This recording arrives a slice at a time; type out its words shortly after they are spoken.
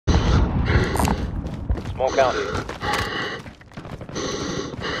Smoke out here.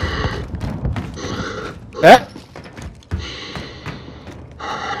 Eh?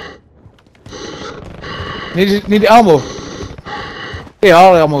 Need ammo. Hey,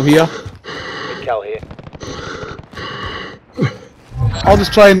 all ammo here. Big Cal here. I'll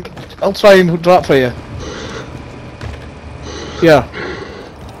try and drop for you. Here.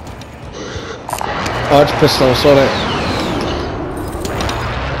 Oh, it's pistol, sorry.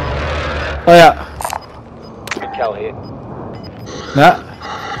 Oh yeah. Big Cal here. Nah.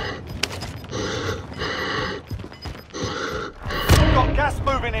 Got gas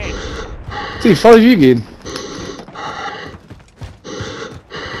moving in. See, follow you again.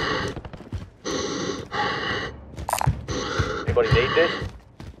 Anybody need this?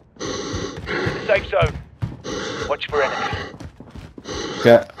 In the safe zone. Watch for enemies.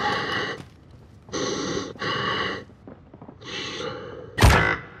 Okay.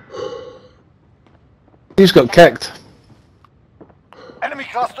 He's got kicked. Enemy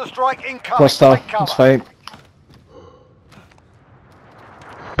cluster strike incoming. Cluster, Take cover. that's fine.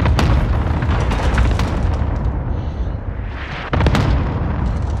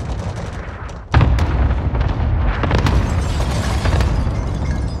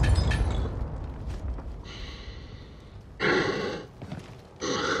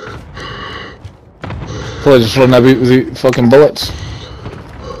 Probably just run about with the fucking bullets.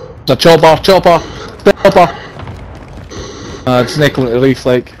 It's a chopper! It's nickel at the reef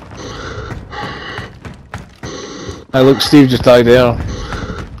like. Hey look, Steve just died there.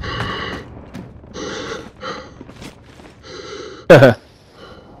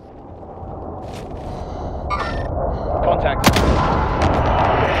 Contact.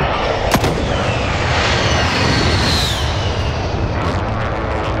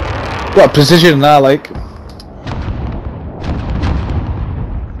 What precision that like?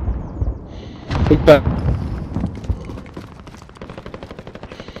 Big bit.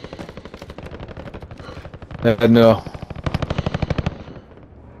 No.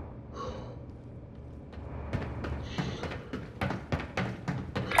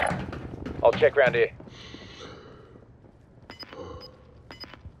 I'll check round here.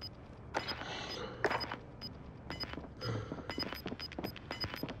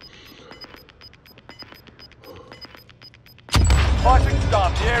 Fighting's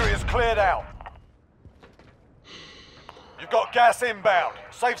done. The area's cleared out. You've got gas inbound.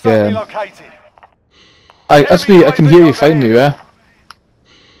 Safe zone relocated. That's me, I can hear you fine now, eh?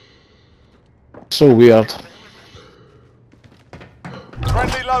 So weird.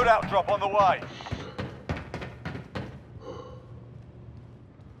 Friendly loadout drop on the way.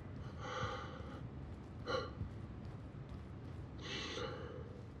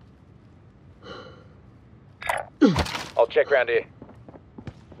 I'll check round here.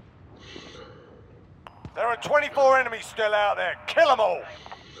 There are 24 enemies still out there. Kill them all.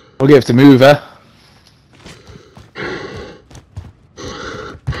 We'll get to move, eh?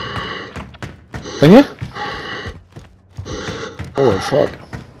 Can you? Holy fuck.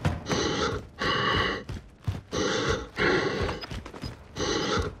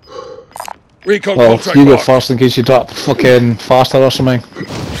 Recon Well, contract you go marked. first in case you drop fucking faster or something.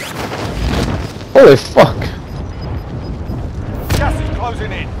 Holy fuck. Gas is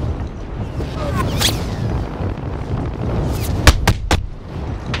closing in.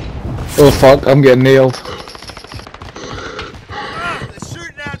 Oh fuck, I'm getting nailed. They're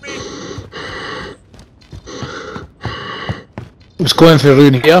shooting at me. I'm just going for a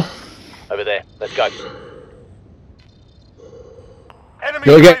rune here. Over there. Let's go. Enemy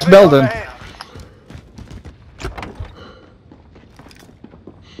You'll get to UAV building. overhead.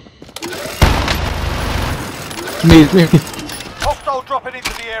 It's me. Hostile dropping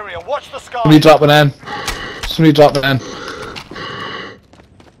into the area. Watch the sky. Somebody dropping in. Somebody dropping in.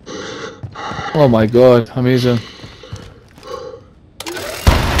 Oh my god, amazing.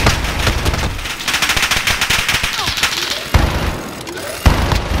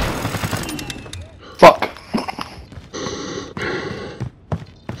 Fuck.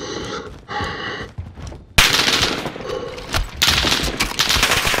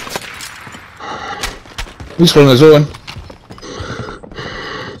 He's on his own.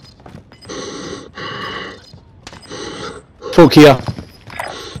 Folk here.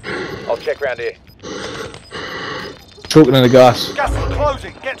 I'll check round here. Choking in the gas. Gas is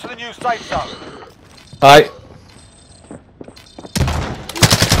closing. Get to the new safe zone. Aye.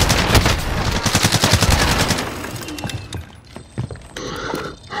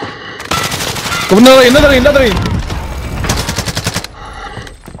 Come on, another in.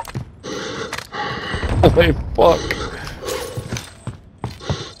 Holy fuck.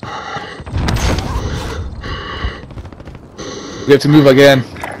 We have to move again.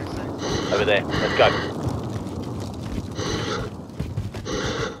 Over there. Let's go.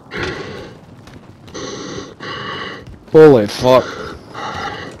 Holy fuck.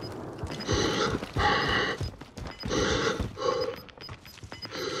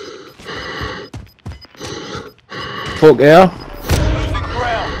 Fuck yeah. Losing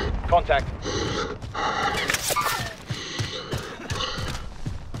ground. Contact.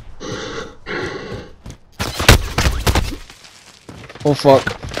 Oh fuck.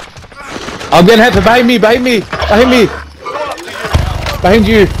 I'm getting hit from behind me, behind me, behind me. Behind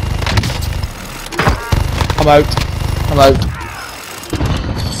you. I'm out. I'm out.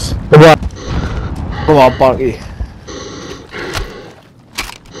 Come on. Come on, Barky.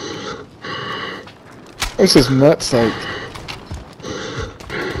 This is nuts, like.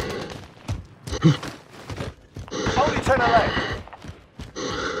 Only 10 left.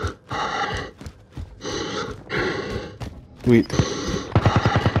 Wait.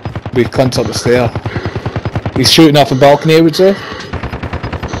 We cunt up the stair. He's shooting off a balcony, I would say.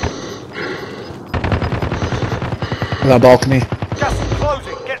 That balcony. Gas is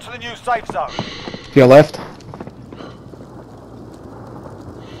closing. Get to the new safe zone. To your left.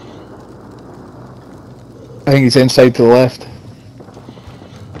 I think he's inside to the left.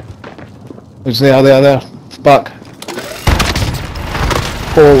 He's there. Back.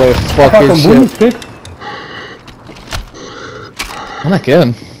 Holy fucking shit. And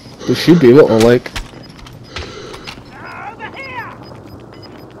again, they should be able to like.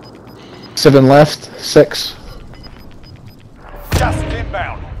 7 left, 6. Gas is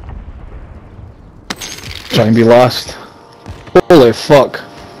inbound. Try and be last. Holy fuck.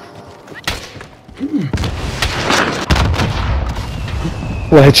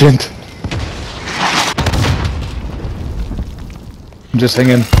 Legend. I'm just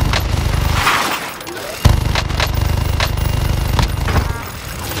hanging.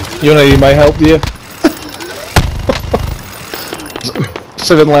 You know, you might help, do you?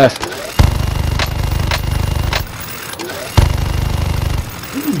 7 left.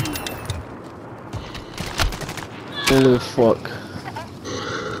 Holy fuck.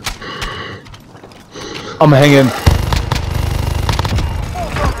 I'm hanging.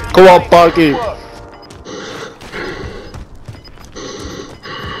 Go on, Barky.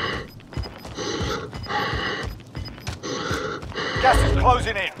 Gas is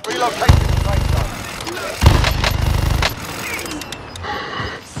closing in. Relocating to the safe zone.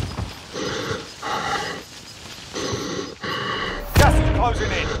 Gas is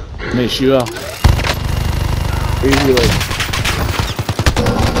closing in. Make sure. Easy like.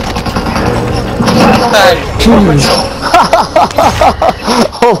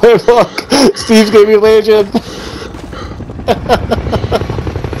 Holy fuck! Steve's gonna be legend!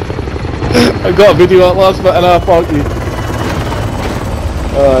 I got a video at last bit and I fuck you.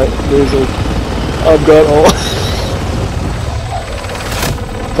 Alright, amazing. I've got all.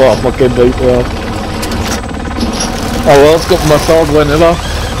 What a fucking nightmare. Oh well, it's got my 3rd win ever.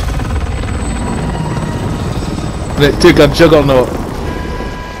 And it took a Juggernaut.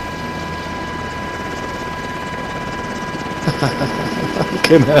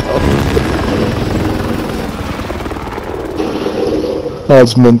 Fucking hell.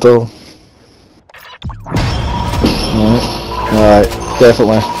 That's mental. Alright,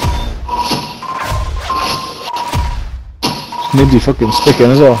 definitely. Nobody fucking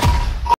sticking as well.